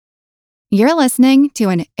You're listening to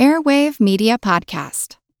an Airwave Media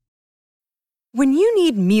Podcast. When you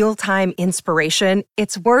need mealtime inspiration,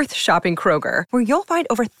 it's worth shopping Kroger, where you'll find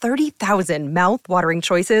over 30,000 mouth-watering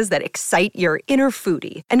choices that excite your inner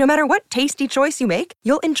foodie. And no matter what tasty choice you make,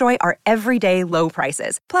 you'll enjoy our everyday low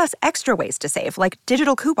prices, plus extra ways to save, like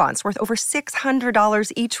digital coupons worth over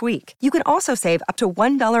 $600 each week. You can also save up to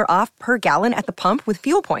 $1 off per gallon at the pump with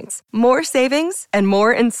fuel points. More savings and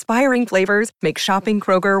more inspiring flavors make shopping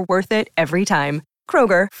Kroger worth it every time.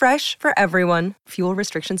 Kroger, fresh for everyone. Fuel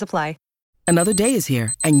restrictions apply. Another day is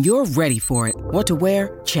here, and you're ready for it. What to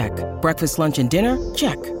wear? Check. Breakfast, lunch, and dinner?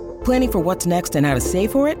 Check. Planning for what's next and how to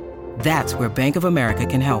save for it? That's where Bank of America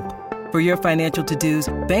can help. For your financial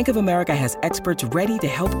to-dos, Bank of America has experts ready to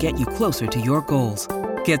help get you closer to your goals.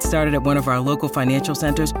 Get started at one of our local financial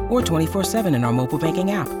centers or 24/7 in our mobile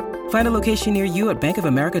banking app. Find a location near you at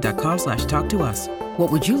bankofamerica.com/talktous. What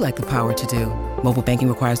would you like the power to do? Mobile banking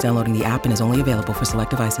requires downloading the app and is only available for select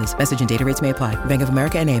devices. Message and data rates may apply. Bank of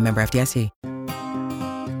America N.A., member FDIC.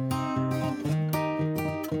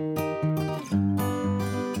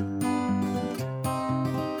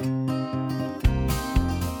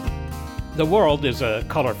 The world is a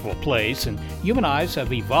colorful place, and human eyes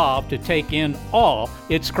have evolved to take in all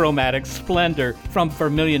its chromatic splendor, from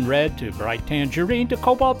vermilion red to bright tangerine to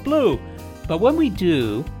cobalt blue. But when we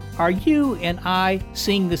do, are you and I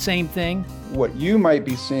seeing the same thing? What you might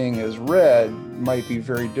be seeing as red might be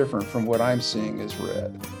very different from what I'm seeing as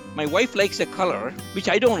red. My wife likes a color which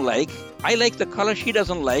I don't like. I like the color she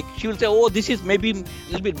doesn't like. She will say, oh, this is maybe a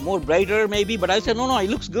little bit more brighter maybe, but I say, no, it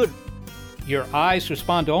looks good. Your eyes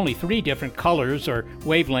respond to only 3 different colors or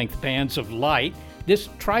wavelength bands of light. This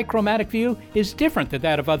trichromatic view is different than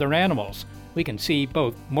that of other animals. We can see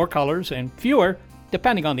both more colors and fewer,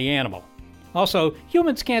 depending on the animal. Also,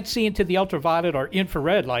 humans can't see into the ultraviolet or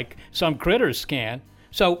infrared like some critters can.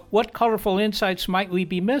 So what colorful insights might we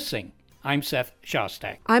be missing? I'm Seth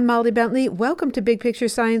Shostak. I'm Molly Bentley. Welcome to Big Picture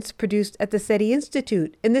Science, produced at the SETI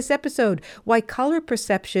Institute. In this episode, why color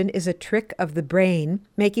perception is a trick of the brain,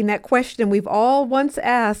 making that question we've all once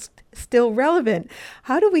asked still relevant.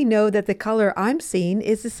 How do we know that the color I'm seeing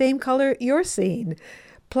is the same color you're seeing?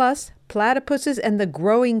 Plus, platypuses and the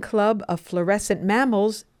growing club of fluorescent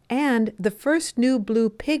mammals, and the first new blue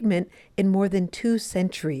pigment in more than 2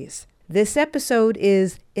 centuries. This episode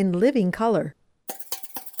is In Living Color.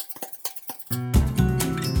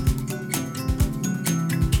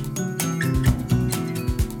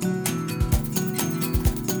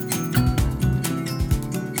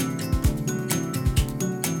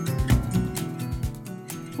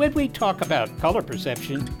 When we talk about color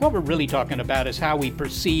perception, what we're really talking about is how we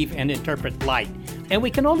perceive and interpret light. And we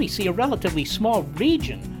can only see a relatively small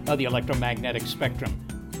region of the electromagnetic spectrum,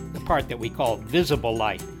 the part that we call visible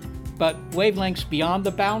light. But wavelengths beyond the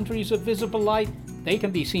boundaries of visible light, they can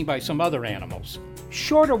be seen by some other animals.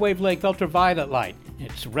 Shorter wavelength ultraviolet light,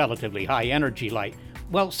 it's relatively high energy light.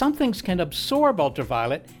 Well, some things can absorb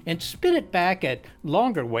ultraviolet and spit it back at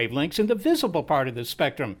longer wavelengths in the visible part of the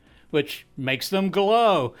spectrum, which makes them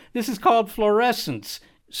glow. This is called fluorescence.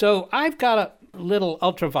 So I've got a little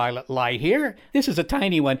ultraviolet light here. This is a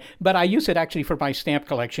tiny one, but I use it actually for my stamp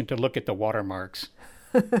collection to look at the watermarks.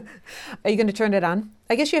 Are you going to turn it on?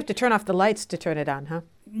 I guess you have to turn off the lights to turn it on, huh?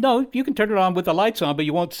 No, you can turn it on with the lights on, but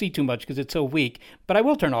you won't see too much because it's so weak. But I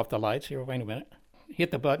will turn off the lights. Here, wait a minute.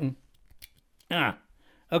 Hit the button.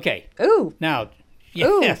 Okay. Ooh. Now,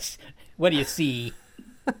 yes. Ooh. What do you see?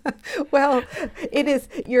 Well, it is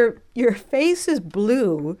your face is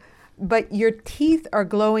blue, but your teeth are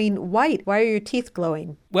glowing white. Why are your teeth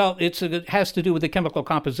glowing? Well, it has to do with the chemical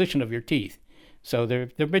composition of your teeth. So there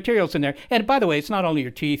are materials in there. And by the way, it's not only your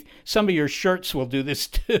teeth. Some of your shirts will do this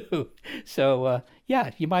too. So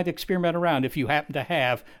you might experiment around if you happen to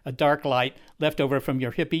have a dark light left over from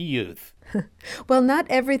your hippie youth. Well, not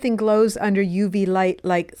everything glows under UV light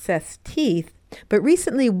like Seth's teeth. But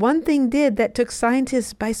recently, one thing did that took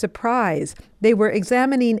scientists by surprise. They were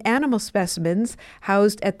examining animal specimens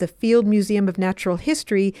housed at the Field Museum of Natural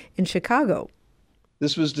History in Chicago.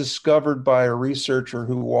 This was discovered by a researcher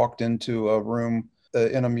who walked into a room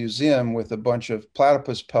in a museum with a bunch of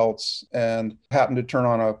platypus pelts and happened to turn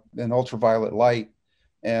on an ultraviolet light,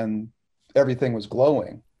 and everything was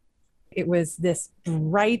glowing. It was this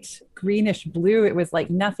bright greenish blue. It was like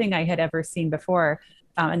nothing I had ever seen before.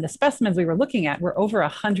 And the specimens we were looking at were over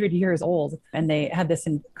 100 years old, and they had this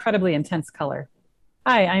incredibly intense color.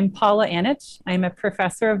 Hi, I'm Paula Anich. I'm a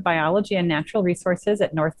professor of biology and natural resources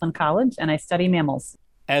at Northland College, and I study mammals.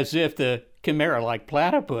 As if the chimera-like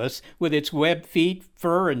platypus, with its webbed feet,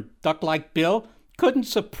 fur, and duck-like bill, couldn't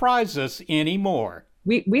surprise us anymore.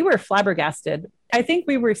 we were flabbergasted. I think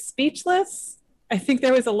we were speechless. I think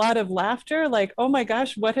there was a lot of laughter, like, oh my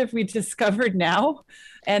gosh, what have we discovered now?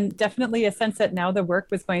 And definitely a sense that now the work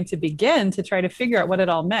was going to begin to try to figure out what it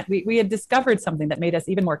all meant. We had discovered something that made us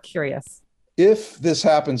even more curious. If this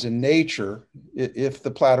happens in nature, if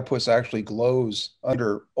the platypus actually glows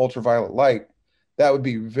under ultraviolet light, that would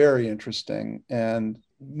be very interesting and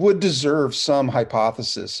would deserve some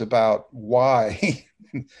hypothesis about why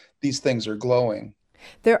these things are glowing.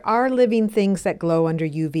 There are living things that glow under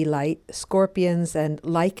UV light, scorpions and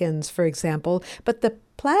lichens, for example, but the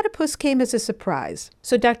platypus came as a surprise.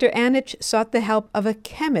 So Dr. Anich sought the help of a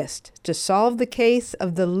chemist to solve the case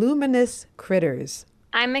of the luminous critters.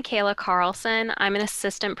 I'm Michaela Carlson. I'm an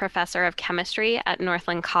assistant professor of chemistry at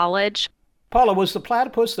Northland College. Paula, was the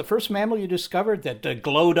platypus the first mammal you discovered that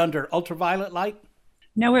glowed under ultraviolet light?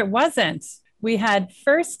 No, it wasn't. We had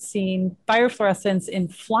first seen biofluorescence in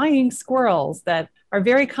flying squirrels that are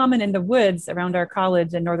very common in the woods around our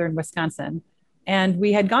college in northern Wisconsin. And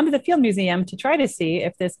we had gone to the Field Museum to try to see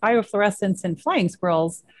if this biofluorescence in flying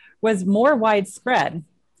squirrels was more widespread.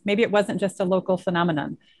 Maybe it wasn't just a local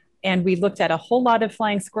phenomenon. And we looked at a whole lot of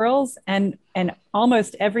flying squirrels, and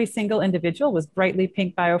almost every single individual was brightly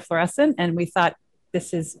pink biofluorescent. And we thought,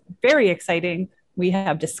 this is very exciting. We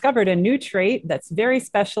have discovered a new trait that's very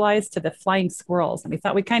specialized to the flying squirrels. And we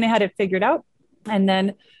thought we kind of had it figured out. And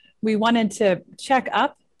then we wanted to check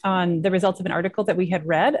up on the results of an article that we had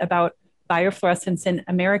read about biofluorescence in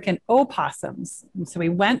American opossums. And so we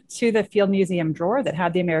went to the Field Museum drawer that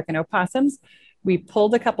had the American opossums. We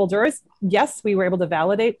pulled a couple drawers. Yes, we were able to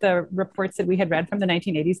validate the reports that we had read from the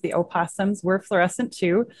 1980s. The opossums were fluorescent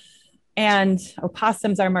too. And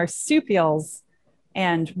opossums are marsupials.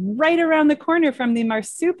 And right around the corner from the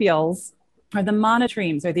marsupials are the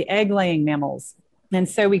monotremes, or the egg-laying mammals. And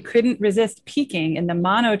so we couldn't resist peeking in the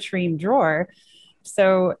monotreme drawer.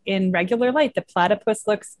 So in regular light, the platypus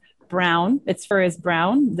looks brown. Its fur is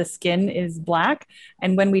brown. The skin is black.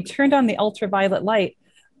 And when we turned on the ultraviolet light,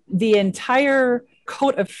 the entire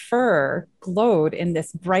coat of fur glowed in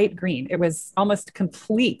this bright green. It was almost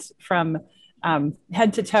complete from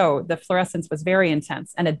head to toe. The fluorescence was very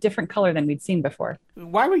intense and a different color than we'd seen before.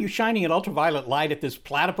 Why were you shining an ultraviolet light at this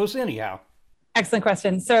platypus anyhow? Excellent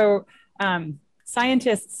question. So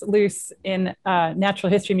scientists loose in a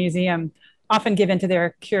natural history museum often give into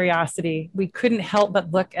their curiosity. We couldn't help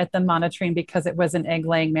but look at the monotreme because it was an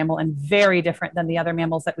egg-laying mammal and very different than the other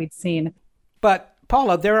mammals that we'd seen. But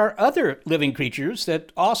Paula, there are other living creatures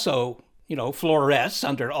that also, fluoresce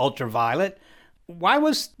under ultraviolet. Why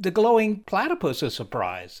was the glowing platypus a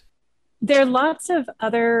surprise? There are lots of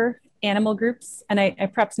other animal groups, and I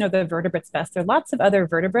perhaps know the vertebrates best. There are lots of other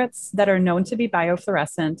vertebrates that are known to be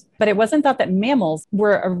biofluorescent, but it wasn't thought that mammals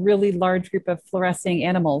were a really large group of fluorescing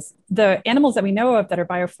animals. The animals that we know of that are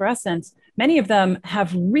biofluorescent, many of them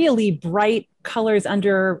have really bright colors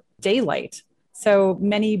under daylight. So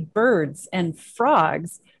many birds and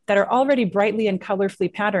frogs that are already brightly and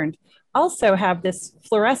colorfully patterned also have this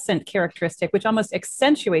fluorescent characteristic, which almost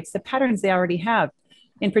accentuates the patterns they already have.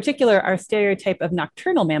 In particular, our stereotype of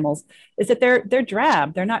nocturnal mammals is that they're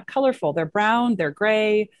drab, they're not colorful, they're brown, they're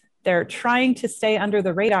gray, they're trying to stay under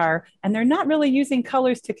the radar, and they're not really using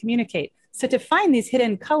colors to communicate. So to find these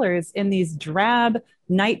hidden colors in these drab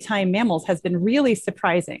nighttime mammals has been really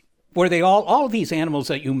surprising. Were they all of these animals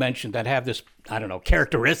that you mentioned that have this,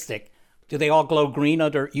 characteristic, do they all glow green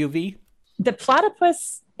under UV? The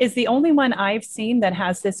platypus is the only one I've seen that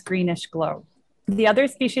has this greenish glow. The other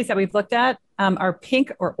species that we've looked at are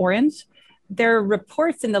pink or orange. There are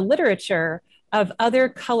reports in the literature of other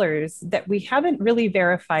colors that we haven't really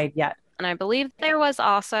verified yet. And I believe there was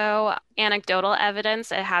also anecdotal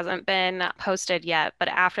evidence. It hasn't been posted yet, but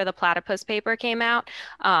after the platypus paper came out,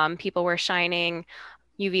 people were shining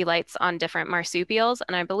UV lights on different marsupials,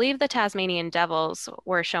 and I believe the Tasmanian devils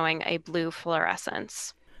were showing a blue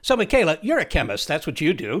fluorescence. So, Michaela, you're a chemist. That's what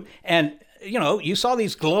you do. And, you saw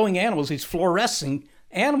these glowing animals, these fluorescing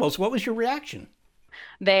animals. What was your reaction?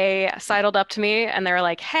 They sidled up to me and they were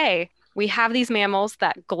like, hey, we have these mammals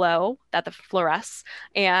that glow, that fluoresce,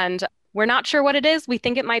 and we're not sure what it is. We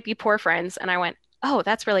think it might be porphyrins. And I went, oh,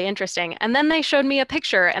 that's really interesting. And then they showed me a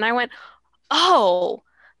picture and I went, oh,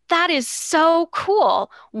 that is so cool.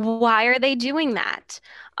 Why are they doing that?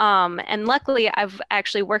 And luckily, I've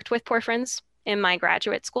actually worked with porphyrins in my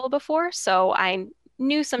graduate school before, so I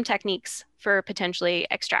knew some techniques for potentially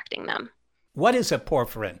extracting them. What is a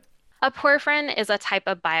porphyrin? A porphyrin is a type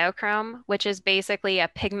of biochrome, which is basically a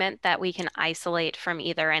pigment that we can isolate from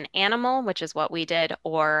either an animal, which is what we did,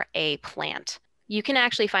 or a plant. You can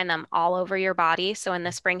actually find them all over your body. So in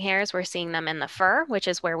the spring hairs, we're seeing them in the fur, which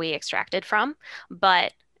is where we extracted from.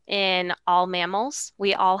 But in all mammals,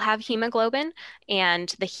 we all have hemoglobin,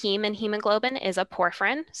 and the heme in hemoglobin is a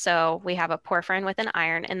porphyrin. So we have a porphyrin with an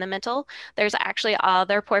iron in the middle. There's actually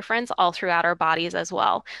other porphyrins all throughout our bodies as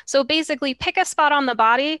well. So basically, pick a spot on the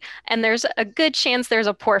body, and there's a good chance there's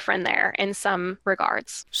a porphyrin there in some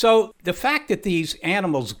regards. So the fact that these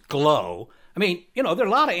animals glow, I mean, there are a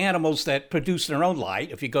lot of animals that produce their own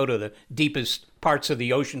light. If you go to the deepest parts of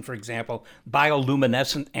the ocean, for example,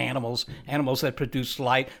 bioluminescent animals, animals that produce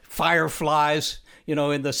light, fireflies,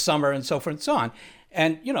 in the summer and so forth and so on.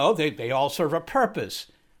 And, they all serve a purpose.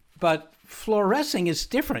 But fluorescing is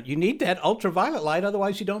different. You need that ultraviolet light,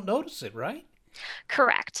 otherwise you don't notice it, right?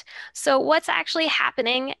 Correct. So what's actually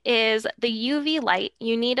happening is the UV light,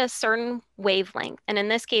 you need a certain wavelength. And in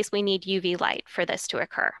this case, we need UV light for this to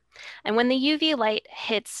occur. And when the UV light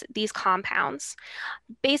hits these compounds,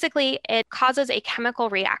 basically it causes a chemical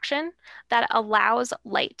reaction that allows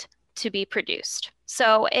light to be produced.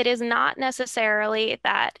 So it is not necessarily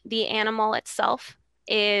that the animal itself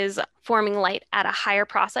is forming light at a higher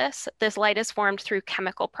process. This light is formed through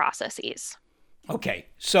chemical processes. Okay,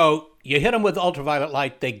 so you hit them with ultraviolet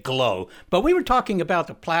light, they glow. But we were talking about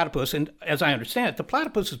the platypus, and as I understand it, the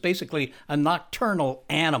platypus is basically a nocturnal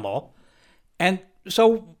animal. And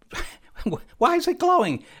so why is it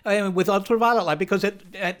glowing with ultraviolet light? Because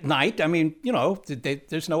at night,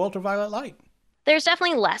 there's no ultraviolet light. There's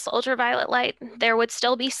definitely less ultraviolet light. There would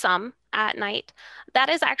still be some at night. That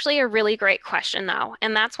is actually a really great question, though.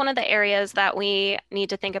 And that's one of the areas that we need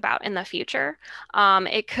to think about in the future.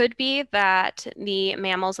 It could be that the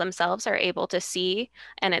mammals themselves are able to see,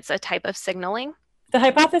 and it's a type of signaling. The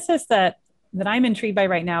hypothesis that I'm intrigued by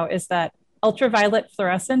right now is that ultraviolet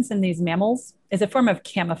fluorescence in these mammals is a form of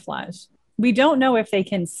camouflage. We don't know if they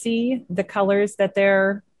can see the colors that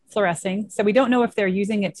they're fluorescing. So we don't know if they're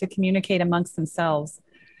using it to communicate amongst themselves.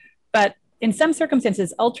 But in some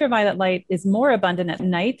circumstances, ultraviolet light is more abundant at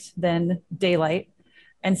night than daylight.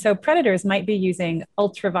 And so predators might be using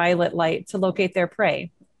ultraviolet light to locate their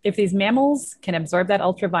prey. If these mammals can absorb that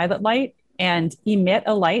ultraviolet light and emit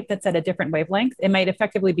a light that's at a different wavelength, it might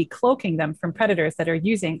effectively be cloaking them from predators that are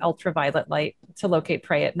using ultraviolet light to locate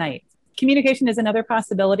prey at night. Communication is another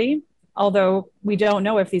possibility, although we don't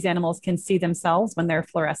know if these animals can see themselves when they're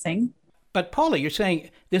fluorescing. But Paula, you're saying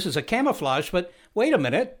this is a camouflage, but wait a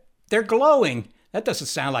minute, they're glowing. That doesn't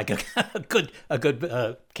sound like a good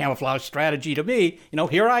camouflage strategy to me.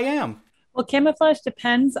 Here I am. Well, camouflage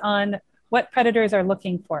depends on what predators are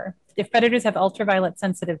looking for. If predators have ultraviolet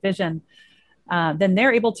sensitive vision, then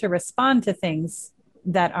they're able to respond to things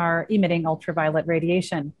that are emitting ultraviolet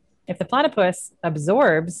radiation. If the platypus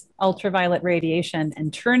absorbs ultraviolet radiation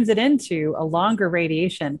and turns it into a longer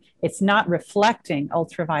radiation, it's not reflecting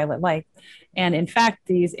ultraviolet light. And in fact,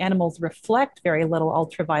 these animals reflect very little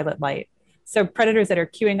ultraviolet light. So predators that are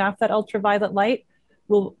cueing off that ultraviolet light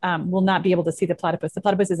will not be able to see the platypus. The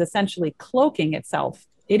platypus is essentially cloaking itself.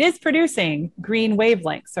 It is producing green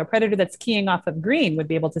wavelengths. So a predator that's keying off of green would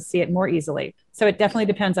be able to see it more easily. So it definitely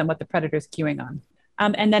depends on what the predator is cueing on.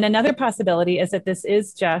 And then another possibility is that this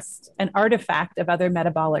is just an artifact of other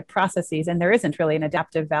metabolic processes, and there isn't really an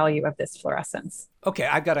adaptive value of this fluorescence. Okay,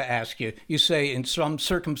 I've got to ask you. You say in some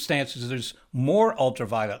circumstances there's more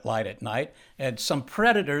ultraviolet light at night, and some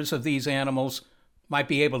predators of these animals might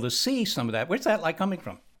be able to see some of that. Where's that light coming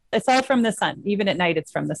from? It's all from the sun. Even at night,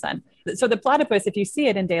 it's from the sun. So the platypus, if you see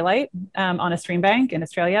it in daylight on a stream bank in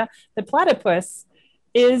Australia, the platypus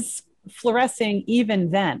is fluorescing even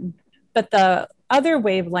then. But the other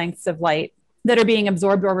wavelengths of light that are being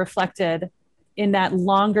absorbed or reflected in that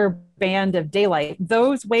longer band of daylight,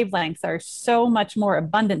 those wavelengths are so much more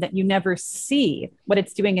abundant that you never see what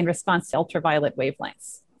it's doing in response to ultraviolet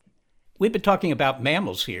wavelengths. We've been talking about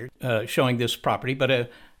mammals here, showing this property,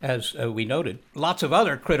 but as we noted, lots of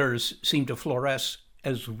other critters seem to fluoresce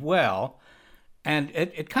as well. And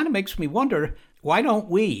it kind of makes me wonder, why don't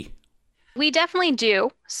we? We definitely do.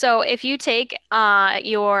 So if you take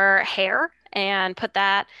your hair and put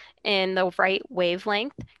that in the right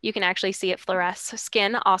wavelength, you can actually see it fluoresce.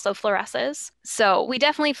 Skin also fluoresces. So we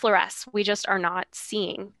definitely fluoresce. We just are not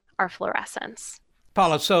seeing our fluorescence.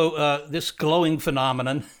 Paula, so this glowing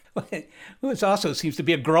phenomenon, which also seems to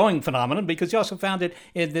be a growing phenomenon because you also found it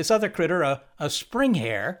in this other critter, a spring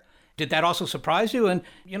hare. Did that also surprise you? And,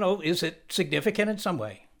 is it significant in some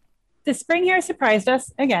way? The spring hare surprised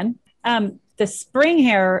us again. The spring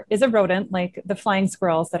hare is a rodent like the flying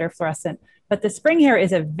squirrels that are fluorescent, but the spring hare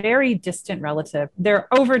is a very distant relative. There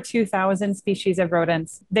are over 2,000 species of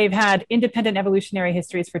rodents. They've had independent evolutionary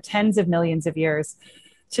histories for tens of millions of years.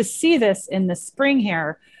 to see this in the spring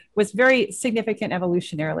hair was very significant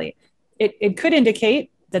evolutionarily. It could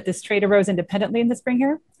indicate that this trait arose independently in the spring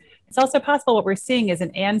hair. It's also possible what we're seeing is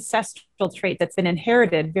an ancestral trait that's been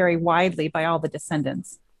inherited very widely by all the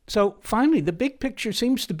descendants. So finally, the big picture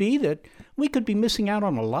seems to be that we could be missing out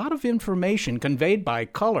on a lot of information conveyed by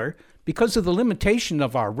color because of the limitation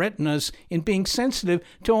of our retinas in being sensitive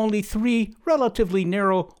to only 3 relatively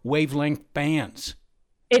narrow wavelength bands.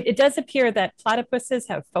 It does appear that platypuses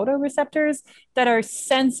have photoreceptors that are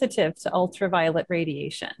sensitive to ultraviolet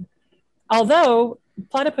radiation. Although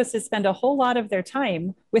platypuses spend a whole lot of their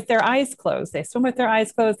time with their eyes closed. They swim with their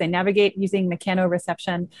eyes closed. They navigate using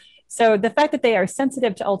mechanoreception. So the fact that they are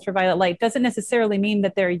sensitive to ultraviolet light doesn't necessarily mean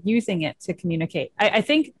that they're using it to communicate. I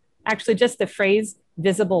think actually just the phrase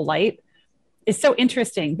visible light is so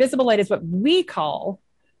interesting. Visible light is what we call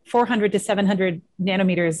 400 to 700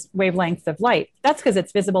 nanometers wavelength of light. That's because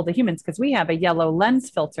it's visible to humans because we have a yellow lens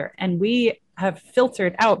filter and we have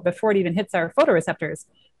filtered out before it even hits our photoreceptors,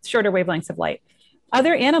 shorter wavelengths of light.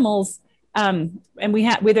 Other animals, and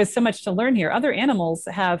there's so much to learn here. Other animals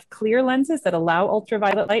have clear lenses that allow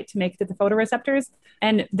ultraviolet light to make it to the photoreceptors.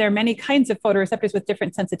 And there are many kinds of photoreceptors with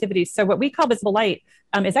different sensitivities. So what we call visible light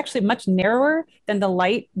is actually much narrower than the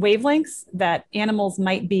light wavelengths that animals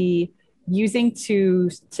might be using to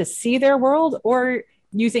see their world or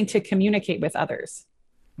using to communicate with others.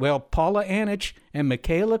 Well, Paula Anich and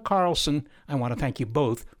Michaela Carlson, I want to thank you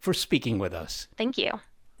both for speaking with us. Thank you.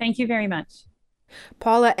 Thank you very much.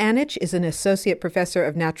 Paula Anich is an associate professor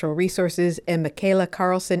of natural resources, and Michaela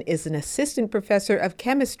Carlson is an assistant professor of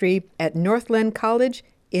chemistry at Northland College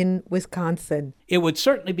in Wisconsin. It would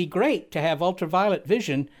certainly be great to have ultraviolet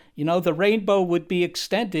vision. You know, the rainbow would be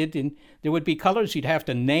extended and there would be colors you'd have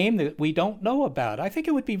to name that we don't know about. I think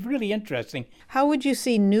it would be really interesting. How would you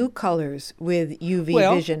see new colors with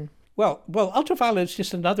UV vision? Well, ultraviolet is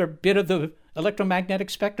just another bit of the electromagnetic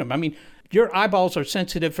spectrum. I mean, your eyeballs are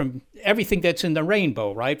sensitive from everything that's in the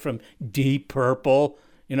rainbow, right? From deep purple,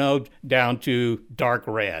 down to dark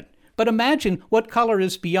red. But imagine what color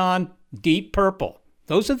is beyond deep purple.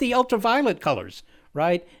 Those are the ultraviolet colors,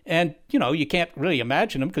 right? And, you can't really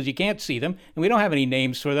imagine them because you can't see them. And we don't have any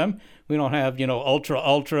names for them. We don't have, ultra,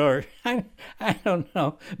 or I don't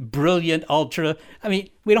know, brilliant, ultra. I mean,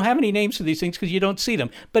 we don't have any names for these things because you don't see them.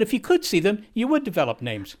 But if you could see them, you would develop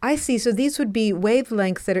names. I see. So these would be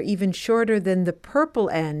wavelengths that are even shorter than the purple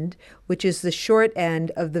end, which is the short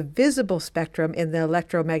end of the visible spectrum in the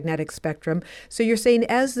electromagnetic spectrum. So you're saying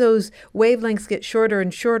as those wavelengths get shorter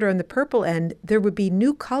and shorter on the purple end, there would be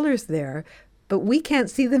new colors there. But we can't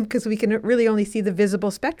see them because we can really only see the visible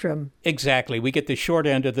spectrum. Exactly. We get the short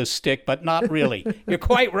end of the stick, but not really. You're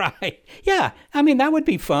quite right. Yeah, I mean, that would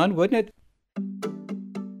be fun, wouldn't it?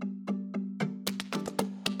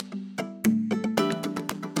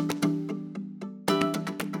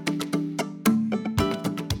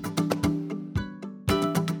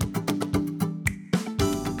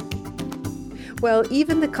 Well,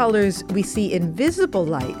 even the colors we see in visible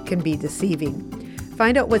light can be deceiving.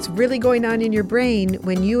 Find out what's really going on in your brain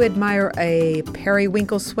when you admire a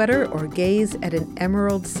periwinkle sweater or gaze at an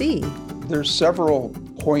emerald sea. There's several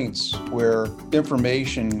points where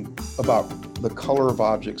information about the color of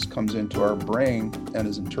objects comes into our brain and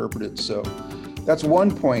is interpreted. So that's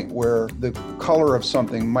one point where the color of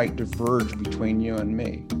something might diverge between you and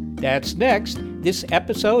me. That's next. This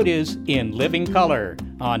episode is In Living Color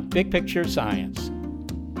on Big Picture Science.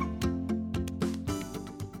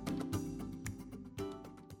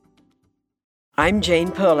 I'm Jane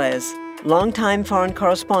Perlez, longtime foreign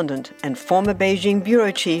correspondent and former Beijing bureau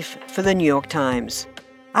chief for the New York Times.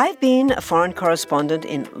 I've been a foreign correspondent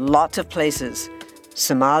in lots of places: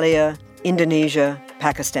 Somalia, Indonesia,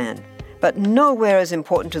 Pakistan, but nowhere as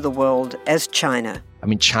important to the world as China. I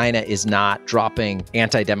mean, China is not dropping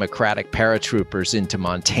anti-democratic paratroopers into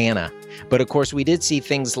Montana. But of course, we did see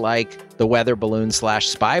things like the weather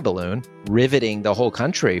balloon/spy balloon riveting the whole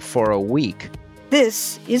country for a week.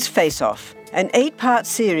 This is Face Off, an 8-part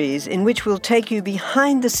series in which we'll take you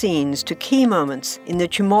behind the scenes to key moments in the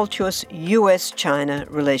tumultuous U.S.-China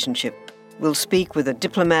relationship. We'll speak with a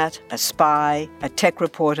diplomat, a spy, a tech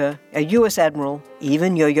reporter, a U.S. admiral,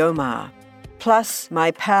 even Yo-Yo Ma. Plus,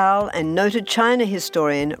 my pal and noted China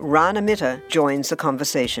historian Rana Mitter joins the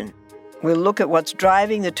conversation. We'll look at what's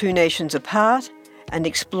driving the two nations apart and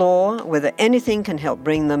explore whether anything can help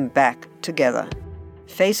bring them back together.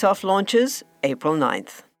 Face Off launches April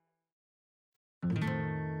 9th.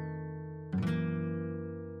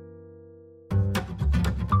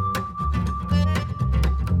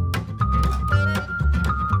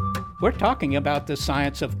 We're talking about the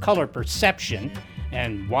science of color perception.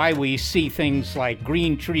 and why we see things like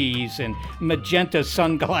green trees and magenta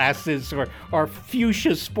sunglasses or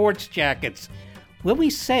fuchsia sports jackets. When we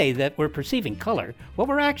say that we're perceiving color, what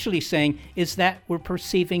we're actually saying is that we're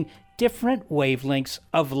perceiving different wavelengths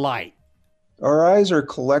of light. Our eyes are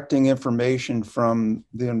collecting information from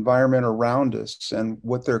the environment around us, and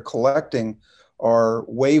what they're collecting are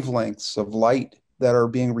wavelengths of light that are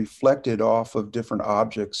being reflected off of different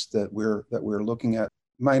objects that we're looking at.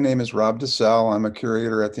 My name is Rob DeSalle. I'm a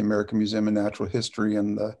curator at the American Museum of Natural History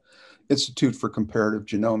and the Institute for Comparative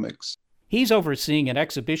Genomics. He's overseeing an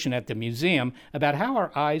exhibition at the museum about how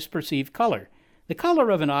our eyes perceive color. The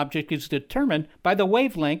color of an object is determined by the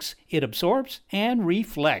wavelengths it absorbs and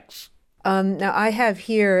reflects. Now, I have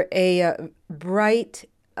here a bright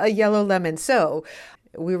yellow lemon. So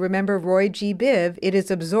we remember Roy G. Biv. It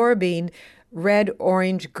is absorbing red,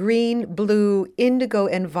 orange, green, blue, indigo,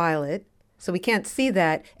 and violet. So we can't see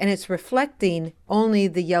that, and it's reflecting only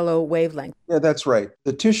the yellow wavelength. Yeah, that's right.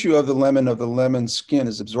 The tissue of the lemon skin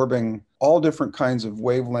is absorbing all different kinds of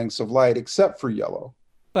wavelengths of light except for yellow.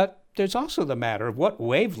 But there's also the matter of what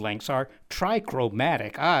wavelengths our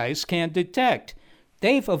trichromatic eyes can detect.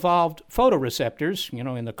 They've evolved photoreceptors,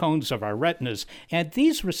 in the cones of our retinas, and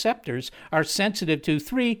these receptors are sensitive to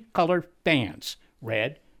 3 color bands: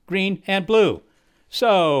 red, green, and blue.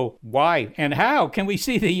 So why and how can we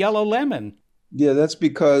see the yellow lemon? Yeah, that's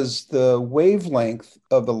because the wavelength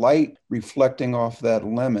of the light reflecting off that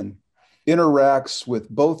lemon interacts with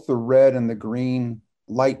both the red and the green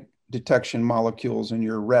light detection molecules in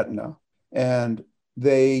your retina. And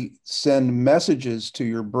they send messages to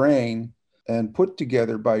your brain, and put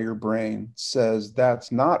together by your brain says,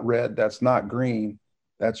 that's not red, that's not green,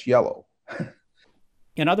 that's yellow.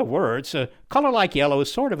 In other words, a color like yellow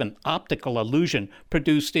is sort of an optical illusion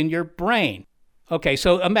produced in your brain. Okay,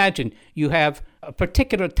 so imagine you have a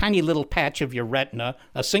particular tiny little patch of your retina,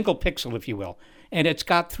 a single pixel, if you will, and it's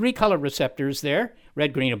got 3 color receptors there,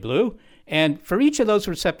 red, green, and blue, and for each of those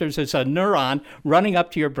receptors is a neuron running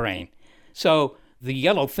up to your brain. So the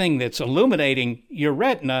yellow thing that's illuminating your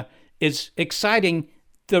retina is exciting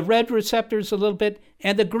the red receptors a little bit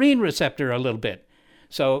and the green receptor a little bit.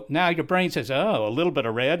 So now your brain says, oh, a little bit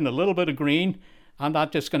of red and a little bit of green. I'm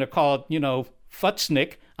not just going to call it,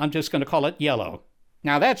 futznik. I'm just going to call it yellow.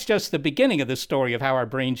 Now that's just the beginning of the story of how our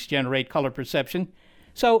brains generate color perception.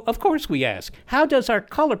 So of course we ask, how does our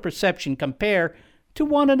color perception compare to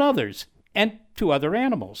one another's and to other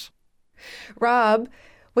animals? Rob,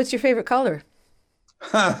 what's your favorite color?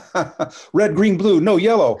 Red, green, blue, no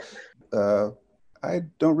yellow. I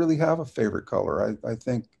don't really have a favorite color. I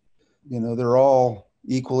think, they're all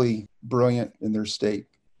equally brilliant in their state.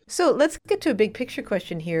 So let's get to a big picture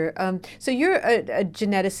question here. So you're a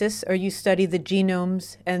geneticist, or you study the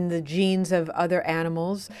genomes and the genes of other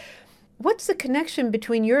animals. What's the connection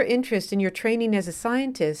between your interest and your training as a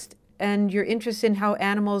scientist and your interest in how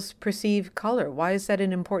animals perceive color? Why is that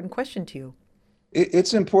an important question to you?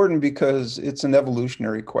 It's important because it's an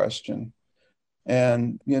evolutionary question.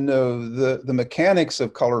 And, the mechanics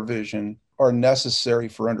of color vision are necessary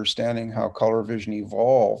for understanding how color vision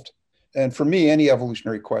evolved. And for me, any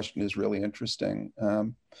evolutionary question is really interesting.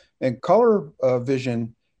 And color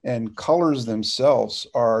vision and colors themselves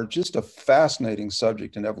are just a fascinating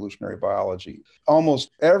subject in evolutionary biology. Almost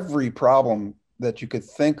every problem that you could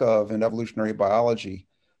think of in evolutionary biology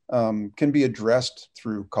can be addressed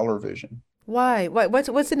through color vision. Why?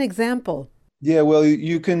 What's an example? Yeah, well,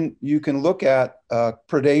 you can look at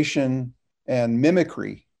predation and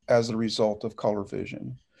mimicry as a result of color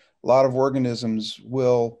vision. A lot of organisms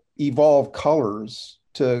will evolve colors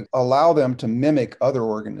to allow them to mimic other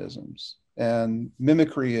organisms. And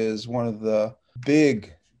mimicry is one of the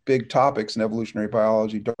big topics in evolutionary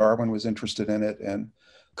biology. Darwin was interested in it. And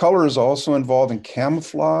color is also involved in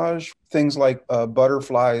camouflage, things like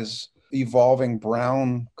butterflies evolving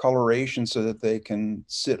brown coloration so that they can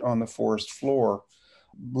sit on the forest floor.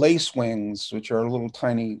 Lacewings, which are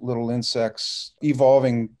tiny little insects,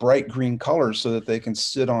 evolving bright green colors so that they can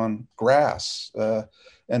sit on grass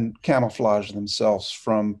and camouflage themselves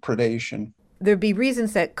from predation. There'd be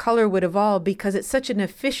reasons that color would evolve because it's such an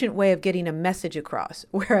efficient way of getting a message across,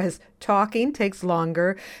 whereas talking takes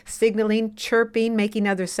longer, signaling, chirping, making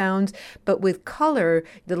other sounds. But with color,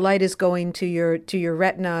 the light is going to your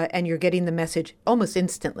retina and you're getting the message almost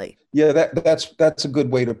instantly. Yeah, that's a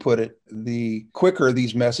good way to put it. The quicker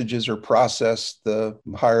these messages are processed, the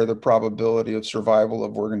higher the probability of survival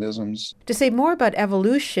of organisms. To say more about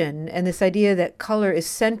evolution and this idea that color is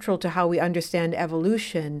central to how we understand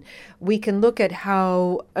evolution, we can look at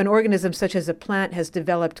how an organism such as a plant has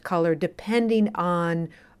developed color depending on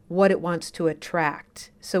what it wants to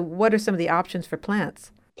attract. So what are some of the options for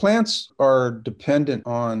plants? Plants are dependent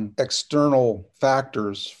on external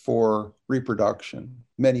factors for reproduction.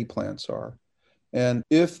 Many plants are. And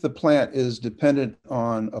if the plant is dependent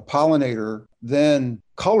on a pollinator, then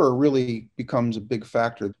color really becomes a big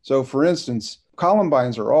factor. So for instance,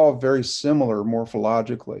 columbines are all very similar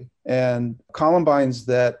morphologically. And columbines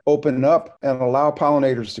that open up and allow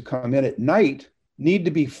pollinators to come in at night need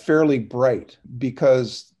to be fairly bright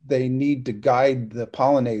because they need to guide the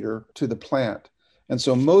pollinator to the plant. And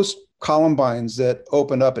so most columbines that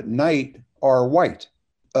open up at night are white.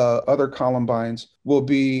 Other columbines will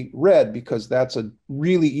be red because that's a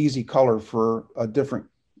really easy color for a different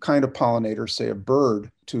kind of pollinator, say a bird,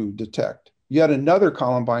 to detect. Yet another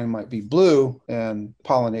columbine might be blue and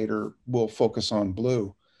pollinator will focus on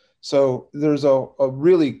blue. So there's a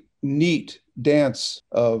really neat dance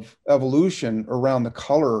of evolution around the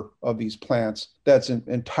color of these plants that's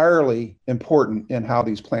entirely important in how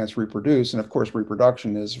these plants reproduce. And of course,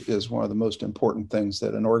 reproduction is one of the most important things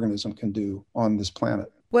that an organism can do on this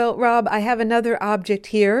planet. Well, Rob, I have another object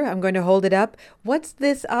here. I'm going to hold it up. What's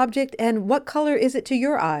this object and what color is it to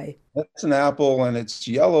your eye? That's an apple, and it's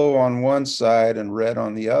yellow on one side and red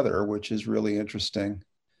on the other, which is really interesting.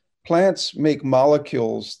 Plants make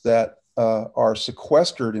molecules that are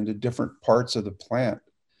sequestered into different parts of the plant.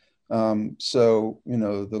 So,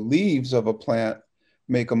 the leaves of a plant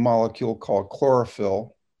make a molecule called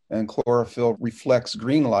chlorophyll, and chlorophyll reflects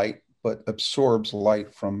green light, but absorbs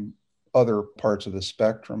light from other parts of the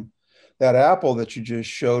spectrum. That apple that you just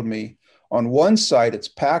showed me, on one side, it's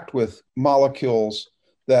packed with molecules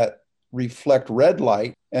that reflect red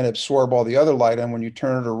light and absorb all the other light. And when you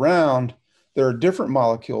turn it around, there are different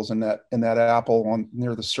molecules in that apple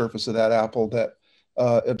near the surface of that apple that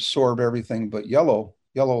absorb everything but yellow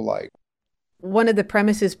light. One of the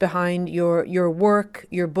premises behind your work,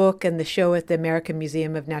 your book, and the show at the American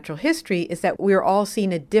Museum of Natural History is that we're all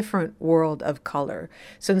seeing a different world of color.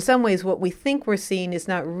 So in some ways, what we think we're seeing is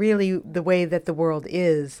not really the way that the world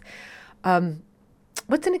is.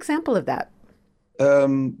 What's an example of that?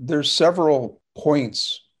 There's several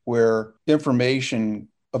points where information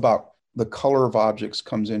about the color of objects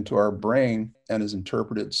comes into our brain and is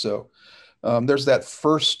interpreted. So there's that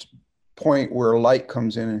first point where light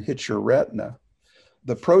comes in and hits your retina.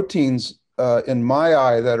 The proteins in my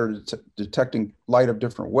eye that are detecting light of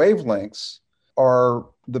different wavelengths are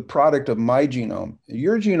the product of my genome.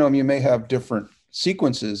 Your genome, you may have different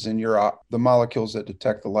sequences in the molecules that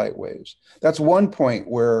detect the light waves. That's one point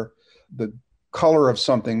where the color of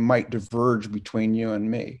something might diverge between you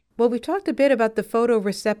and me. Well, we talked a bit about the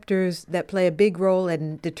photoreceptors that play a big role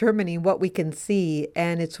in determining what we can see,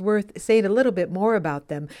 and it's worth saying a little bit more about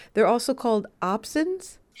them. They're also called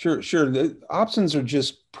opsins? Sure. The opsins are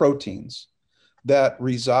just proteins that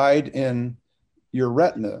reside in your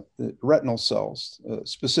retina, retinal cells,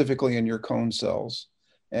 specifically in your cone cells.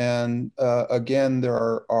 And again,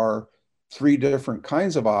 there are three different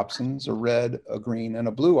kinds of opsins, a red, a green, and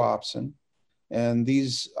a blue opsin. And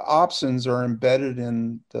these opsins are embedded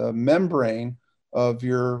in the membrane of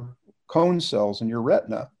your cone cells in your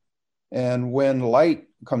retina. And when light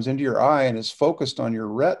comes into your eye and is focused on your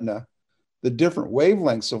retina, the different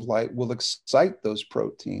wavelengths of light will excite those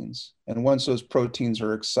proteins. And once those proteins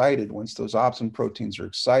are excited, once those opsin proteins are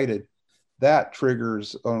excited, that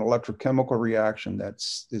triggers an electrochemical reaction that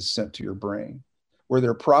is sent to your brain, where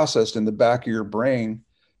they're processed in the back of your brain.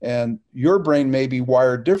 And your brain may be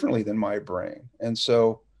wired differently than my brain. And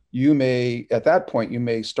so at that point, you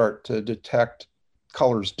may start to detect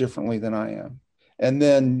colors differently than I am. And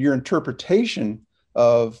then your interpretation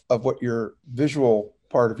of what your visual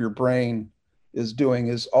part of your brain is doing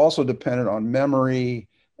is also dependent on memory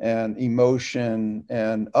and emotion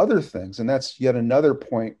and other things. And that's yet another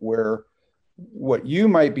point where what you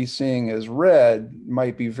might be seeing as red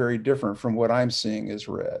might be very different from what I'm seeing as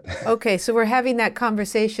red. Okay, so we're having that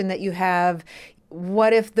conversation that you have.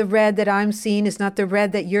 What if the red that I'm seeing is not the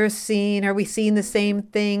red that you're seeing? Are we seeing the same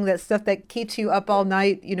thing? That stuff that keeps you up all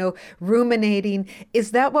night, ruminating.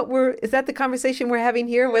 Is that the conversation we're having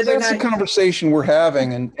here? That's the conversation we're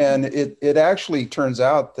having. And it actually turns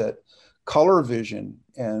out that color vision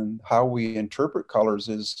and how we interpret colors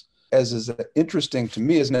is as interesting to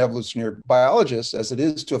me as an evolutionary biologist as it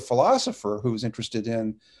is to a philosopher who's interested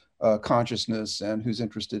in consciousness and who's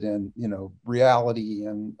interested in, reality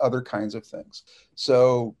and other kinds of things.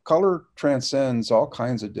 So color transcends all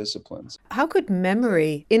kinds of disciplines. How could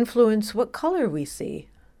memory influence what color we see?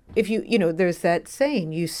 If there's that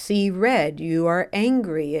saying, you see red, you are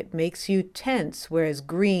angry, it makes you tense, whereas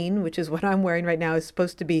green, which is what I'm wearing right now, is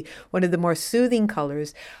supposed to be one of the more soothing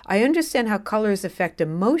colors. I understand how colors affect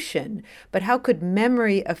emotion, but how could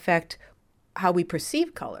memory affect how we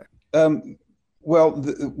perceive color?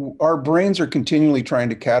 Our brains are continually trying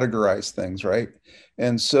to categorize things, right?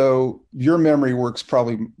 And so your memory works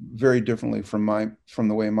probably very differently from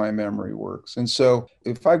the way my memory works. And so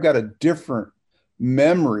if I've got a different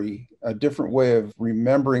memory, a different way of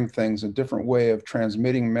remembering things, a different way of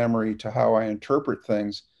transmitting memory to how I interpret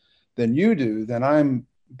things than you do, then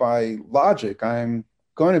by logic, I'm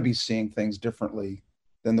going to be seeing things differently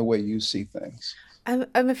than the way you see things.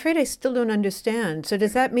 I'm afraid I still don't understand. So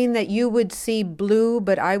does that mean that you would see blue,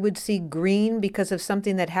 but I would see green because of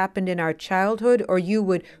something that happened in our childhood, or you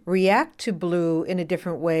would react to blue in a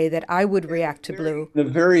different way that I would react to blue? In a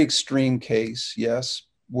very extreme case, yes.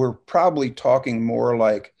 We're probably talking more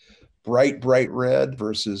like bright red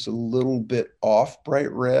versus a little bit off bright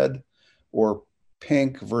red, or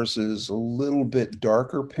pink versus a little bit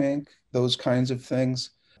darker pink, those kinds of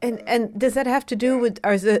things. And does that have to do with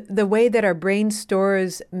the way that our brain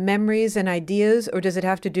stores memories and ideas, or does it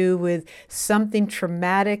have to do with something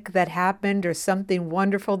traumatic that happened or something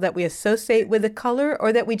wonderful that we associate with a color,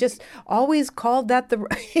 or that we just always called that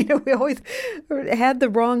we always had the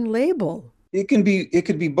wrong label? It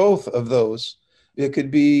could be both of those. It could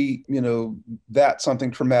be, that something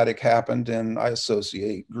traumatic happened and I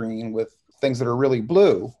associate green with things that are really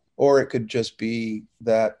blue, or it could just be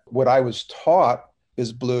that what I was taught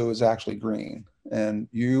is blue is actually green, and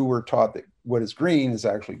you were taught that what is green is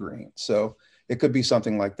actually green. So it could be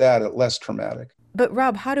something like that, less traumatic. But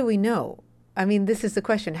Rob, how do we know? I mean, this is the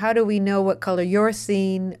question. How do we know what color you're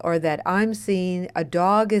seeing, or that I'm seeing, a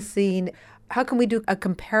dog is seeing? How can we do a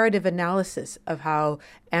comparative analysis of how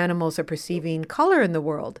animals are perceiving color in the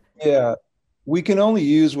world? Yeah, we can only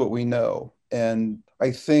use what we know. And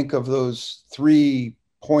I think of those 3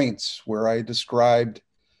 points where I described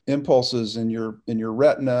impulses in your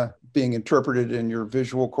retina being interpreted in your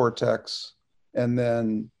visual cortex, and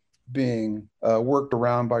then being worked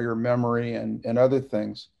around by your memory and other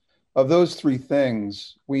things. Of those 3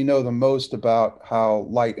 things, we know the most about how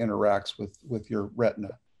light interacts with your retina.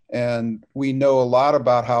 And we know a lot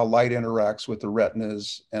about how light interacts with the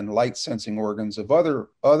retinas and light sensing organs of other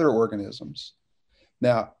organisms.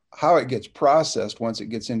 Now, how it gets processed once it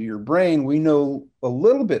gets into your brain, we know a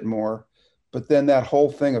little bit more. But then that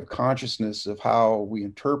whole thing of consciousness of how we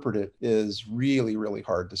interpret it is really, really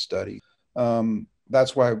hard to study.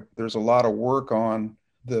 That's why there's a lot of work on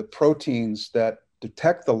the proteins that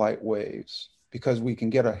detect the light waves, because we can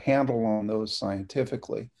get a handle on those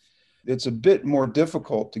scientifically. It's a bit more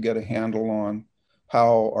difficult to get a handle on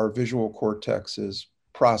how our visual cortex is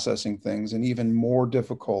processing things, and even more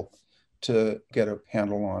difficult to get a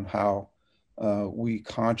handle on how we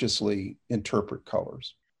consciously interpret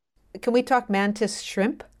colors. Can we talk mantis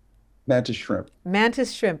shrimp? Mantis shrimp.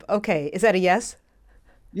 Mantis shrimp. Okay. Is that a yes?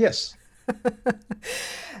 Yes.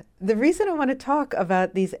 The reason I want to talk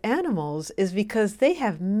about these animals is because they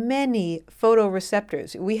have many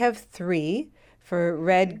photoreceptors. We have 3 for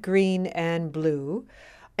red, green, and blue,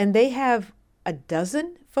 and they have a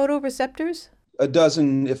dozen photoreceptors? A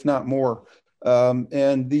dozen, if not more.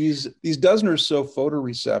 And these dozen or so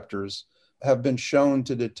photoreceptors have been shown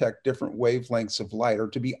to detect different wavelengths of light, or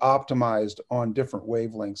to be optimized on different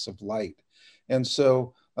wavelengths of light. And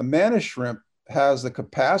so a mantis shrimp has the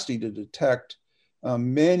capacity to detect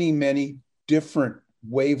many, many different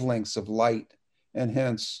wavelengths of light. And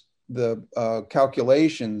hence the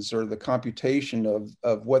calculations or the computation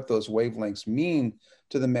of what those wavelengths mean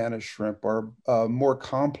to the mantis shrimp are more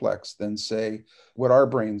complex than, say, what our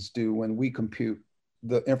brains do when we compute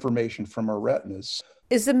the information from our retinas.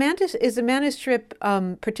 Is the mantis shrimp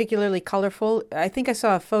particularly colorful? I think I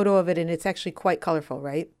saw a photo of it, and it's actually quite colorful,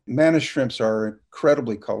 right? Mantis shrimps are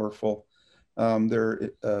incredibly colorful.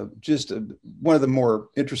 They're just one of the more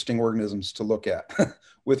interesting organisms to look at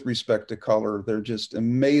with respect to color. They're just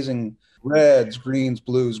amazing reds, greens,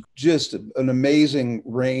 blues, just an amazing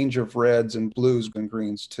range of reds and blues and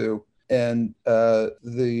greens too. And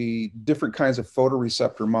the different kinds of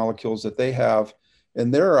photoreceptor molecules that they have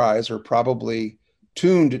in their eyes are probably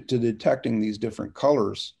tuned to detecting these different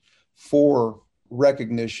colors for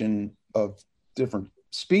recognition of different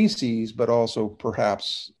species, but also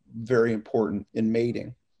perhaps very important in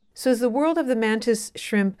mating. So is the world of the mantis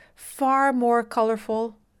shrimp far more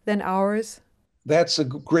colorful than ours? That's a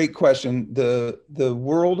great question. The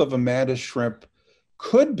world of a mantis shrimp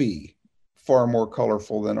could be far more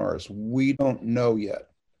colorful than ours. We don't know yet.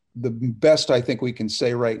 the best I think we can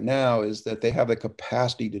say right now is that they have the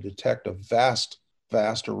capacity to detect a vast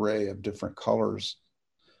array of different colors,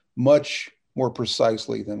 much more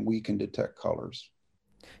precisely than we can detect colors.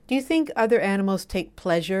 Do you think other animals take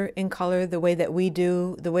pleasure in color the way that we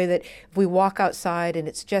do? The way that if we walk outside and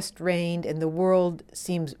it's just rained and the world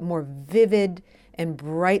seems more vivid and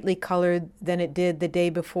brightly colored than it did the day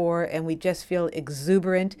before, and we just feel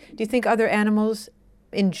exuberant? Do you think other animals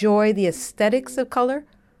enjoy the aesthetics of color?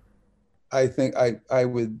 I think I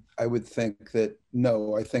would think that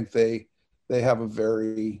no. I think they have a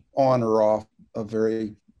very on or off, a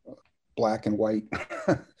very black and white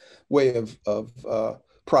way of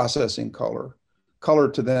processing color. Color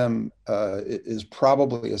to them is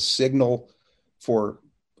probably a signal for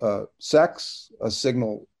sex, a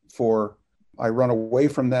signal for I run away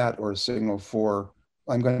from that, or a signal for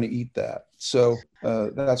I'm going to eat that. So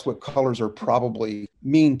that's what colors are probably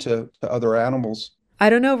mean to other animals. I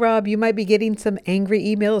don't know, Rob, you might be getting some angry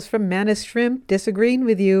emails from Manus Shrimp disagreeing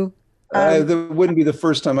with you. That wouldn't be the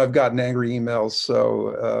first time I've gotten angry emails.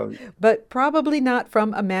 So, but probably not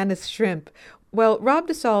from a Manus Shrimp. Well, Rob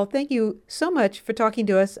DeSalle, thank you so much for talking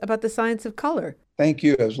to us about the science of color. Thank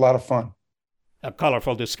you. It was a lot of fun. A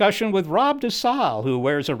colorful discussion with Rob DeSalle, who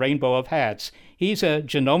wears a rainbow of hats. He's a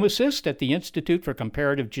genomicist at the Institute for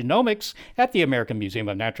Comparative Genomics at the American Museum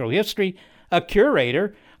of Natural History, a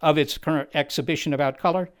curator of its current exhibition about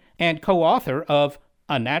color, and co-author of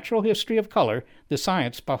A Natural History of Color, the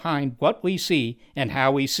science behind what we see and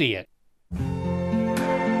how we see it.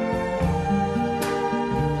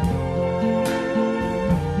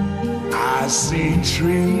 I see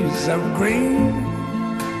trees of green,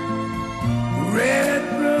 red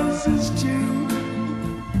roses too.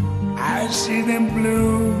 I see them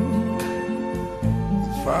bloom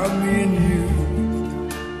for me and you.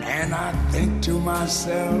 And I think to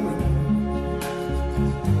myself,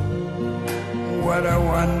 what a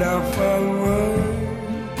wonderful world.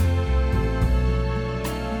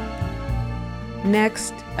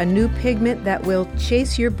 Next, a new pigment that will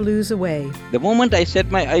chase your blues away. The moment I set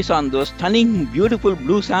my eyes on those stunning, beautiful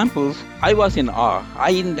blue samples, I was in awe.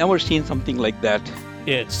 I never seen something like that.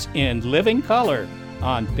 It's in living color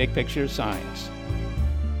on Big Picture Science.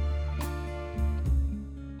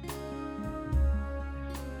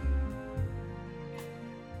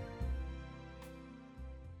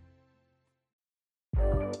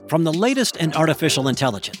 From the latest in artificial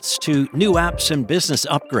intelligence to new apps and business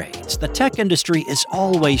upgrades, the tech industry is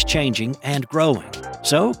always changing and growing.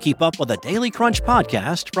 So keep up with the Daily Crunch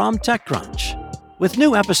podcast from TechCrunch. With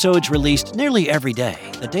new episodes released nearly every day,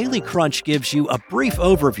 the Daily Crunch gives you a brief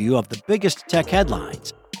overview of the biggest tech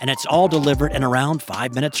headlines, and it's all delivered in around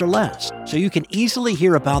 5 minutes or less, so you can easily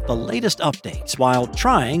hear about the latest updates while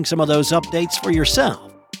trying some of those updates for yourself.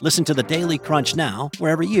 Listen to the Daily Crunch now,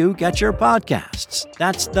 wherever you get your podcasts.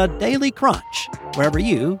 That's the Daily Crunch, wherever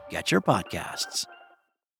you get your podcasts.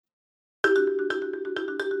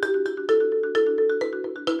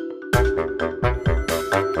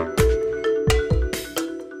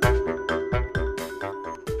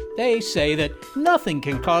 They say that nothing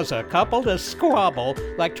can cause a couple to squabble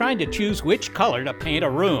like trying to choose which color to paint a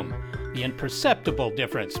room. The imperceptible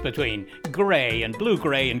difference between gray and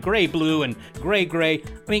gray and gray-blue and gray-gray,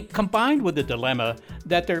 combined with the dilemma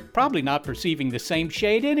that they're probably not perceiving the same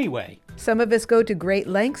shade anyway. Some of us go to great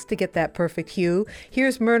lengths to get that perfect hue.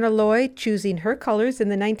 Here's Myrna Loy choosing her colors in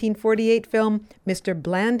the 1948 film Mr.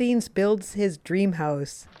 Blandings Builds His Dream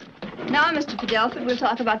House. Now, Mr. Fidelford, we'll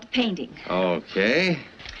talk about the painting. Okay.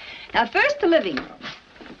 Now, first, the living room.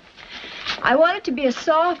 I want it to be a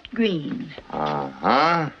soft green.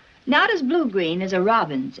 Uh-huh. Not as blue-green as a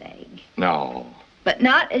robin's egg. No. But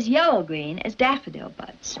not as yellow-green as daffodil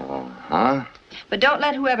buds. Uh-huh. But don't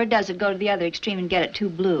let whoever does it go to the other extreme and get it too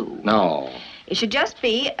blue. No. It should just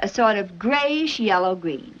be a sort of grayish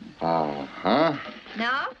yellow-green. Uh-huh.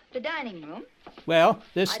 Now, the dining room. Well,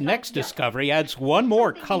 this next discovery adds one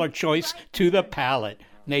more color choice to the palette,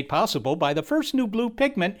 made possible by the first new blue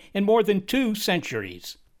pigment in more than 2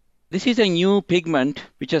 centuries. This is a new pigment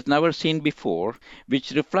which has never seen before,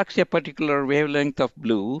 which reflects a particular wavelength of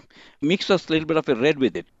blue, mixes a little bit of a red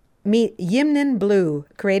with it. Meet Yimnan Blue,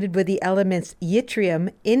 created with the elements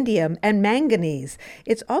yttrium, indium, and manganese.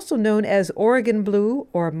 It's also known as Oregon Blue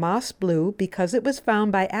or Moss Blue because it was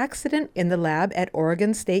found by accident in the lab at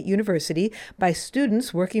Oregon State University by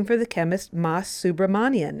students working for the chemist Mas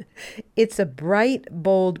Subramanian. It's a bright,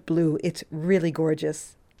 bold blue. It's really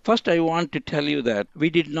gorgeous. First, I want to tell you that we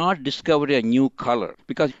did not discover a new color,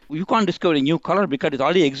 because you can't discover a new color because it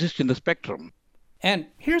already exists in the spectrum. And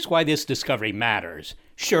here's why this discovery matters.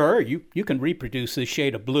 Sure, you can reproduce this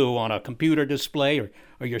shade of blue on a computer display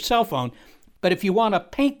or your cell phone, but if you want to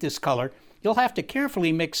paint this color, you'll have to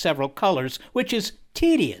carefully mix several colors, which is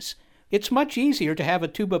tedious. It's much easier to have a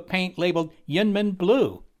tube of paint labeled Yinmen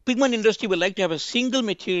blue. Pigment industry would like to have a single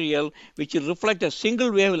material which will reflect a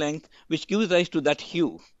single wavelength which gives rise to that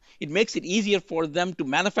hue. It makes it easier for them to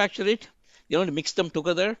manufacture it, to mix them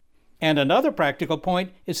together. And another practical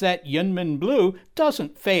point is that Yinmen blue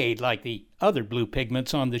doesn't fade like the other blue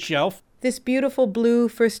pigments on the shelf. This beautiful blue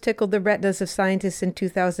first tickled the retinas of scientists in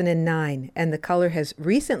 2009, and the color has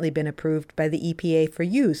recently been approved by the EPA for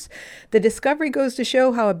use. The discovery goes to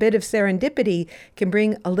show how a bit of serendipity can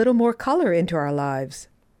bring a little more color into our lives.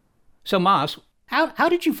 So, Mas, how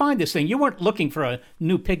did you find this thing? You weren't looking for a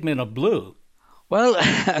new pigment of blue. Well,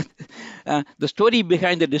 the story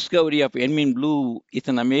behind the discovery of Yinmen blue is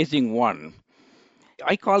an amazing one.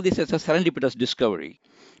 I call this as a serendipitous discovery.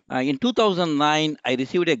 In 2009, I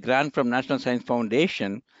received a grant from National Science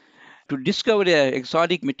Foundation to discover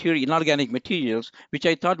exotic inorganic materials, which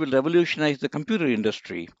I thought will revolutionize the computer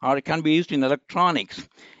industry, or it can be used in electronics.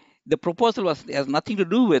 The proposal has nothing to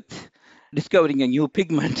do with discovering a new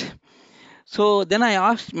pigment. So then I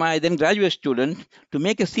asked my then graduate student to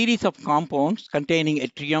make a series of compounds containing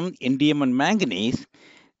yttrium, indium, and manganese,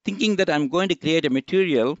 thinking that I'm going to create a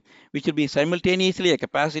material which will be simultaneously a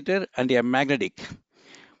capacitor and a magnetic.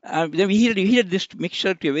 Then we heated this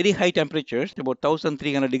mixture to a very high temperatures, about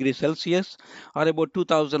 1,300 degrees Celsius or about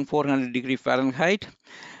 2,400 degrees Fahrenheit.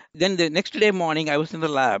 Then the next day morning, I was in the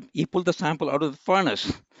lab. He pulled the sample out of the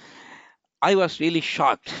furnace. I was really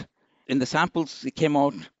shocked. And the samples came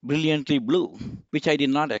out brilliantly blue, which I did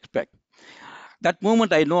not expect. That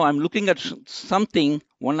moment, I know I'm looking at something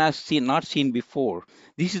one has not seen before.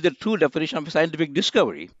 This is the true definition of a scientific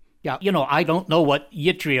discovery. Yeah, I don't know what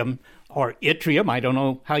yttrium, I don't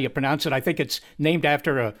know how you pronounce it. I think it's named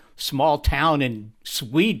after a small town in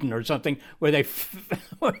Sweden or something where they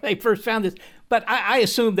first found this. But I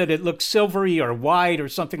assume that it looks silvery or white or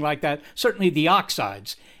something like that, certainly the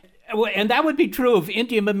oxides. And that would be true of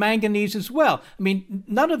indium and manganese as well. I mean,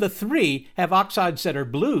 none of the three have oxides that are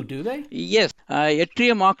blue, do they? Yes.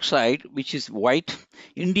 Yttrium oxide, which is white,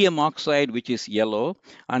 indium oxide, which is yellow,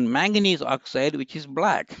 and manganese oxide, which is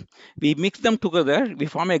black. We mix them together, we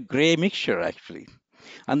form a gray mixture, actually.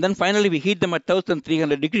 And then finally, we heat them at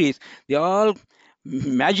 1,300 degrees. They all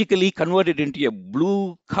magically converted into a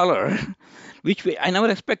blue color, which I never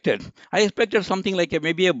expected. I expected something like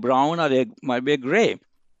maybe a brown or maybe a gray.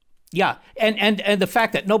 Yeah, and the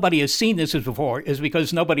fact that nobody has seen this before is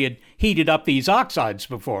because nobody had heated up these oxides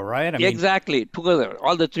before, right? Exactly, together,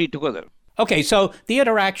 all the three together. Okay, so the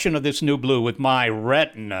interaction of this new blue with my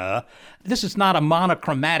retina, this is not a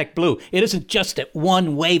monochromatic blue. It isn't just at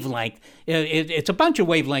one wavelength. It's a bunch of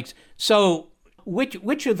wavelengths. So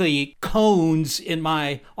which of the cones on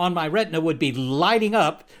my retina would be lighting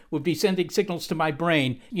up, would be sending signals to my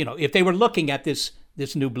brain, if they were looking at this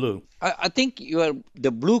new blue? I think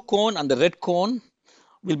the blue cone and the red cone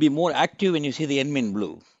will be more active when you see the Yinmen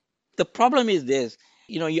blue. The problem is this,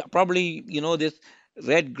 you probably, this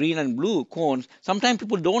red, green, and blue cones. Sometimes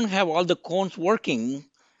people don't have all the cones working.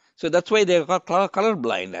 So that's why they're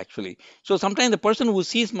colorblind, actually. So sometimes the person who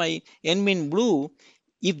sees my Yinmen blue,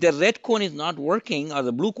 if the red cone is not working or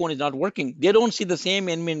the blue cone is not working, they don't see the same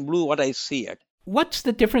Yinmen blue what I see. What's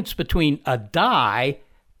the difference between a dye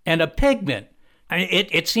and a pigment?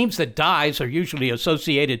 It seems that dyes are usually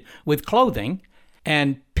associated with clothing,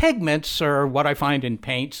 and pigments are what I find in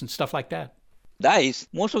paints and stuff like that. Dyes,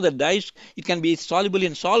 most of the dyes, it can be soluble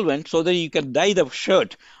in solvent so that you can dye the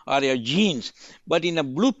shirt or your jeans. But in a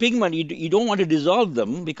blue pigment, you don't want to dissolve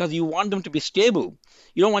them because you want them to be stable.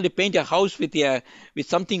 You don't want to paint a house with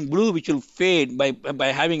something blue which will fade by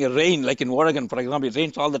having a rain, like in Oregon, for example. It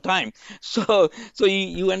rains all the time. So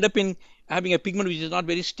you end up in having a pigment which is not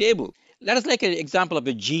very stable. That is like an example of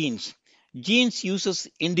a jeans. Jeans uses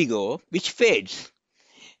indigo, which fades.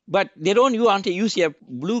 But they don't want to use a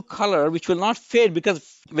blue color, which will not fade,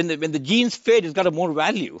 because when the jeans fade, it's got a more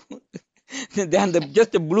value than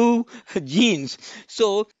just the blue jeans.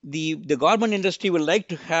 So the garment industry would like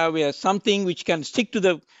to have something which can stick to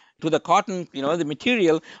the cotton, the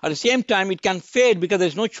material. At the same time, it can fade because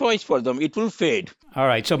there's no choice for them. It will fade. All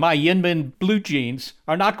right. So my Yinmen blue jeans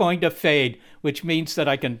are not going to fade, which means that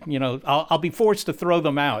I can, I'll be forced to throw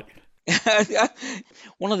them out.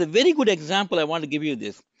 One of the very good example I want to give you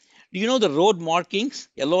this. Do you know the road markings,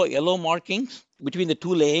 yellow markings between the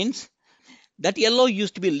two lanes? That yellow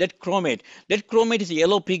used to be lead chromate. Lead chromate is a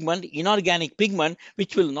yellow pigment, inorganic pigment,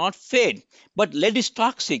 which will not fade. But lead is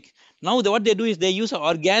toxic. Now what they do is they use an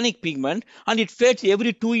organic pigment, and it fades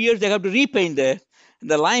every 2 years. They have to repaint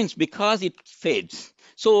the lines because it fades.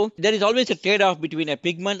 So there is always a trade-off between a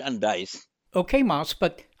pigment and dyes. Okay, Moss,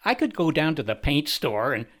 but I could go down to the paint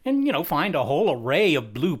store and find a whole array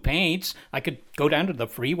of blue paints. I could go down to the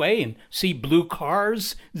freeway and see blue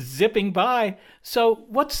cars zipping by. So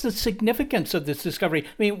what's the significance of this discovery? I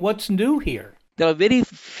mean, what's new here? There are very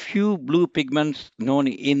few blue pigments known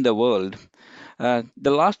in the world. The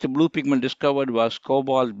last blue pigment discovered was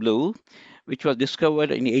cobalt blue, which was discovered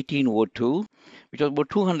in 1802, which was about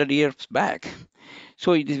 200 years back.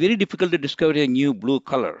 So it is very difficult to discover a new blue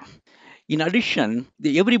color. In addition,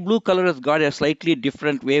 every blue color has got a slightly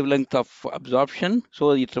different wavelength of absorption,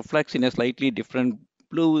 so it reflects in a slightly different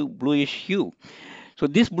bluish hue. So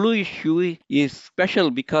this bluish hue is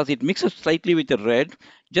special because it mixes slightly with the red,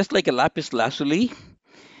 just like a lapis lazuli,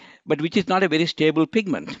 but which is not a very stable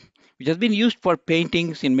pigment, which has been used for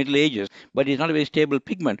paintings in Middle Ages, but it's not a very stable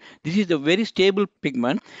pigment. This is a very stable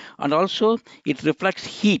pigment, and also it reflects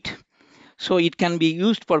heat. So it can be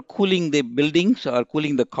used for cooling the buildings or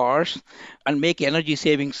cooling the cars and make energy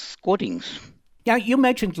savings coatings. Now, you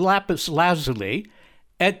mentioned lapis lazuli.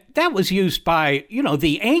 That was used by,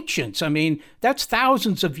 the ancients. I mean, that's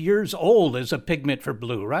thousands of years old as a pigment for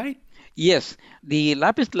blue, right? Yes. The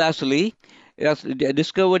lapis lazuli was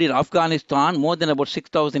discovered in Afghanistan more than about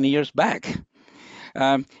 6,000 years back,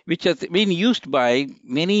 which has been used by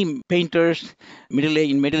many painters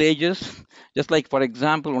in Middle Ages. Just like, for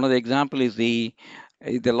example, one of the examples is the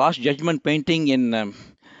Last Judgment painting in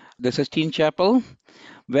the Sistine Chapel,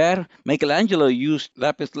 where Michelangelo used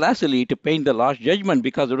lapis lazuli to paint the Last Judgment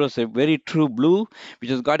because it was a very true blue, which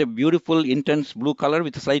has got a beautiful, intense blue color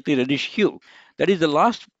with a slightly reddish hue. That is the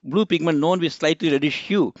last blue pigment known with slightly reddish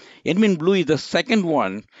hue. Enmine blue is the second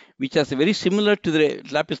one, which is very similar to the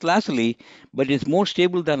lapis lazuli, but is more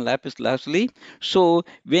stable than lapis lazuli. So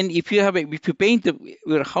if you paint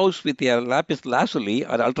your house with a lapis lazuli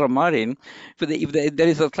or ultramarine, if there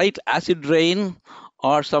is a slight acid rain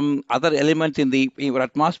or some other elements in your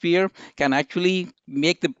atmosphere, can actually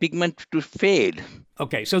make the pigment to fade.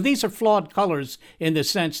 Okay, so these are flawed colors in the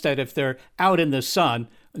sense that if they're out in the sun,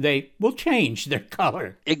 they will change their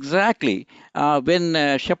color. Exactly.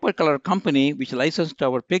 When Shepherd Color Company, which licensed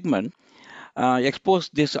our pigment,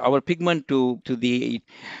 exposed our pigment in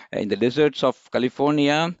the deserts of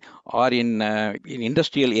California or in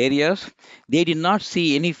industrial areas, they did not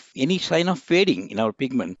see any sign of fading in our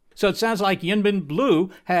pigment. So it sounds like Yinmin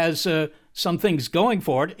blue has some things going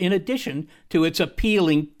for it in addition to its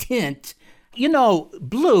appealing tint.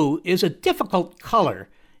 Blue is a difficult color.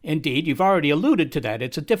 Indeed, you've already alluded to that.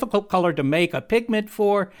 It's a difficult color to make a pigment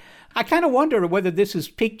for. I kind of wonder whether this has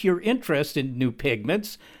piqued your interest in new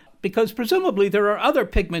pigments, because presumably there are other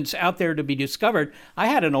pigments out there to be discovered. I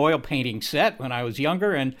had an oil painting set when I was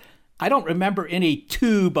younger, and I don't remember any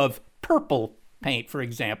tube of purple paint, for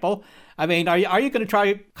example. I mean, are you going to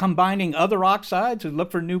try combining other oxides and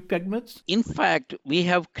look for new pigments? In fact, we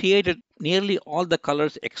have created nearly all the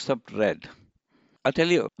colors except red. I'll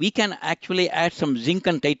tell you, we can actually add some zinc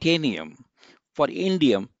and titanium for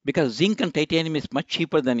indium because zinc and titanium is much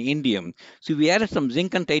cheaper than indium. So we added some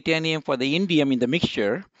zinc and titanium for the indium in the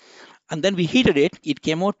mixture, and then we heated it. It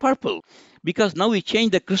came out purple because now we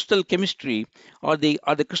changed the crystal chemistry or the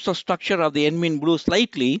crystal structure of the Enmine blue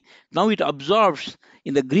slightly. Now it absorbs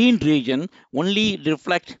in the green region, only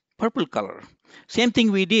reflect purple color. Same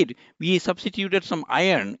thing we did. We substituted some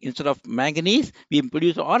iron instead of manganese. We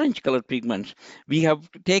produced orange colored pigments. We have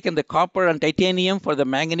taken the copper and titanium for the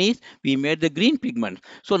manganese. We made the green pigment.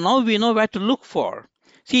 So now we know where to look for.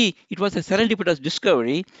 See, it was a serendipitous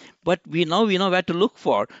discovery, but we know where to look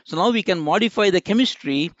for. So now we can modify the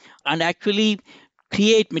chemistry and actually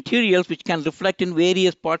create materials which can reflect in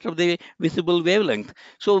various parts of the visible wavelength.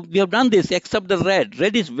 So we have done this except the red.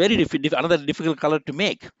 Red is another difficult color to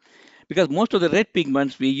make, because most of the red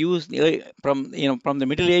pigments we use from the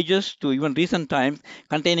Middle Ages to even recent times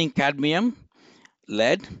containing cadmium,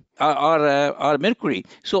 lead, or mercury.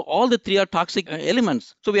 So all the three are toxic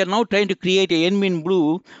elements. So we are now trying to create a Enmine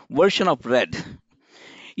blue version of red.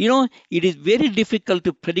 It is very difficult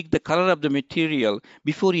to predict the color of the material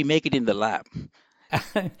before you make it in the lab.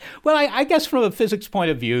 Well, I guess from a physics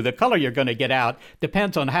point of view, the color you're going to get out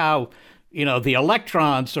depends on how the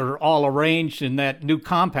electrons are all arranged in that new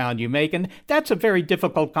compound you make. And that's a very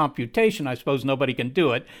difficult computation. I suppose nobody can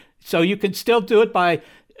do it. So you can still do it by,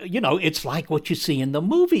 it's like what you see in the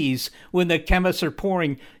movies when the chemists are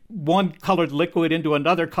pouring one colored liquid into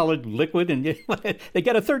another colored liquid, and they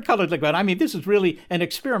get a third colored liquid. I mean, this is really an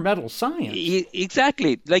experimental science.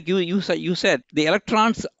 Exactly. Like you said, the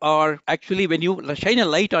electrons are actually, when you shine a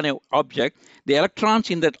light on an object, the electrons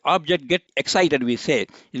in that object get excited, we say.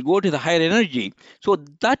 It go to the higher energy. So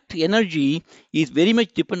that energy is very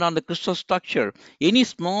much dependent on the crystal structure. Any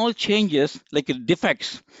small changes, like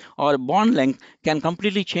defects or bond length, can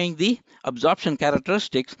completely change the absorption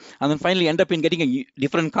characteristics and then finally end up in getting a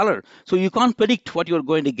different color. So you can't predict what you're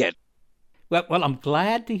going to get. Well, I'm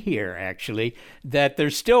glad to hear, actually, that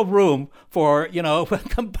there's still room for,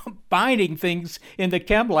 combining things in the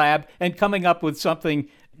chem lab and coming up with something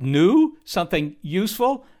new, something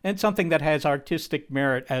useful, and something that has artistic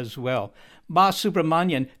merit as well. Ma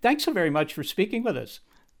Subramanian, thanks so very much for speaking with us.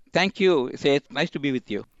 Thank you, Seth. Nice to be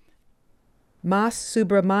with you. Mas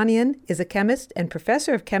Subramanian is a chemist and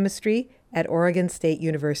professor of chemistry at Oregon State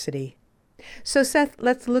University. So, Seth,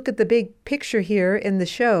 let's look at the big picture here in the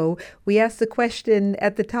show. We asked the question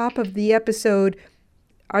at the top of the episode,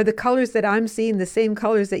 are the colors that I'm seeing the same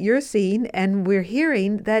colors that you're seeing? And we're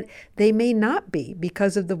hearing that they may not be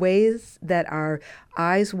because of the ways that our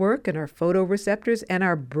eyes work and our photoreceptors and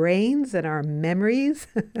our brains and our memories.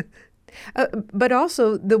 But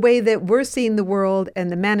also the way that we're seeing the world and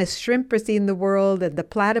the mantis shrimp are seeing the world and the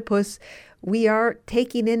platypus, we are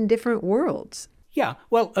taking in different worlds. Yeah,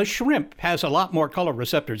 well, a shrimp has a lot more color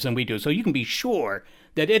receptors than we do, so you can be sure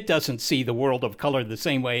that it doesn't see the world of color the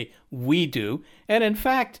same way we do. And in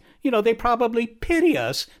fact, they probably pity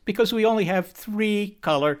us because we only have 3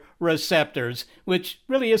 color receptors, which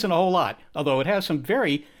really isn't a whole lot, although it has some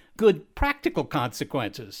very good practical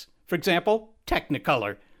consequences. For example,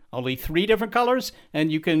 Technicolor. Only 3 different colors,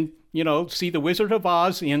 and you can, see the Wizard of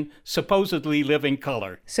Oz in supposedly living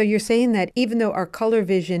color. So you're saying that even though our color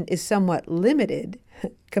vision is somewhat limited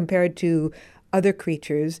compared to other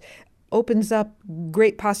creatures, opens up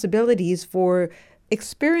great possibilities for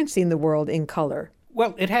experiencing the world in color.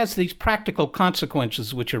 Well, it has these practical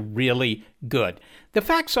consequences which are really good. The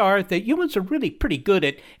facts are that humans are really pretty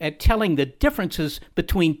good at telling the differences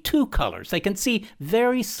between 2 colors. They can see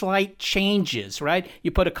very slight changes, right?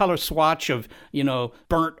 You put a color swatch of,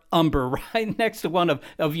 burnt umber right next to one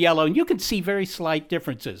of yellow, and you can see very slight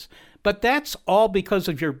differences. But that's all because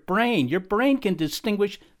of your brain. Your brain can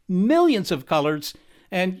distinguish millions of colors,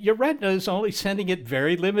 and your retina is only sending it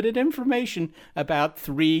very limited information about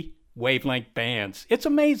 3 wavelength bands. It's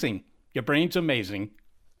amazing. Your brain's amazing.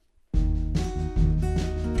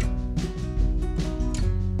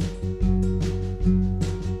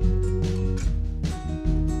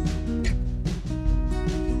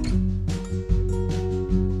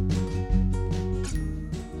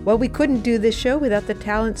 Well, we couldn't do this show without the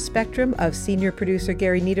talent spectrum of senior producer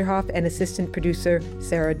Gary Niederhoff and assistant producer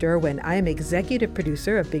Sarah Derwin. I am executive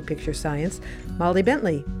producer of Big Picture Science, Molly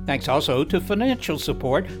Bentley. Thanks also to financial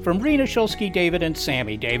support from Rena Shulsky David and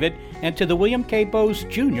Sammy David, and to the William K. Bowes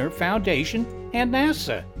Jr. Foundation and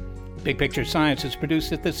NASA. Big Picture Science is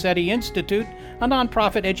produced at the SETI Institute, a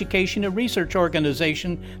nonprofit education and research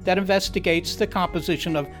organization that investigates the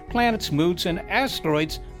composition of planets, moons, and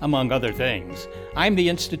asteroids, among other things. I'm the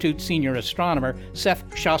Institute's senior astronomer, Seth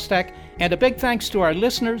Shostak, and a big thanks to our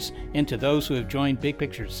listeners and to those who have joined Big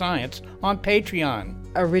Picture Science on Patreon.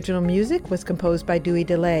 Original music was composed by Dewey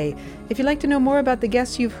DeLay. If you'd like to know more about the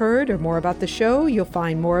guests you've heard or more about the show, you'll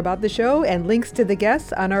find more about the show and links to the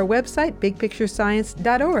guests on our website,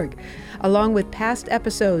 bigpicturescience.org, along with past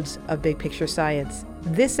episodes of Big Picture Science.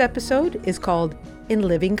 This episode is called In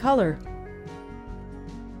Living Color.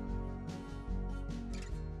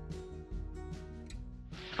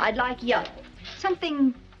 I'd like yellow,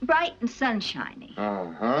 something bright and sunshiny.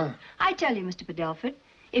 Uh-huh. I tell you, Mr. Padelford,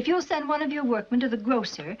 if you'll send one of your workmen to the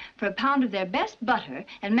grocer for a pound of their best butter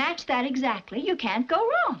and match that exactly, you can't go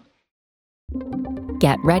wrong.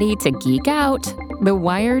 Get ready to geek out. The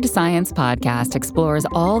Wired Science Podcast explores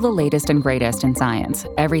all the latest and greatest in science.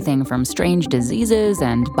 Everything from strange diseases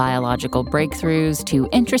and biological breakthroughs to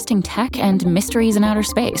interesting tech and mysteries in outer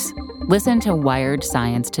space. Listen to Wired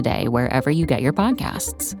Science today wherever you get your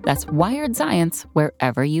podcasts. That's Wired Science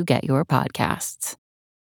wherever you get your podcasts.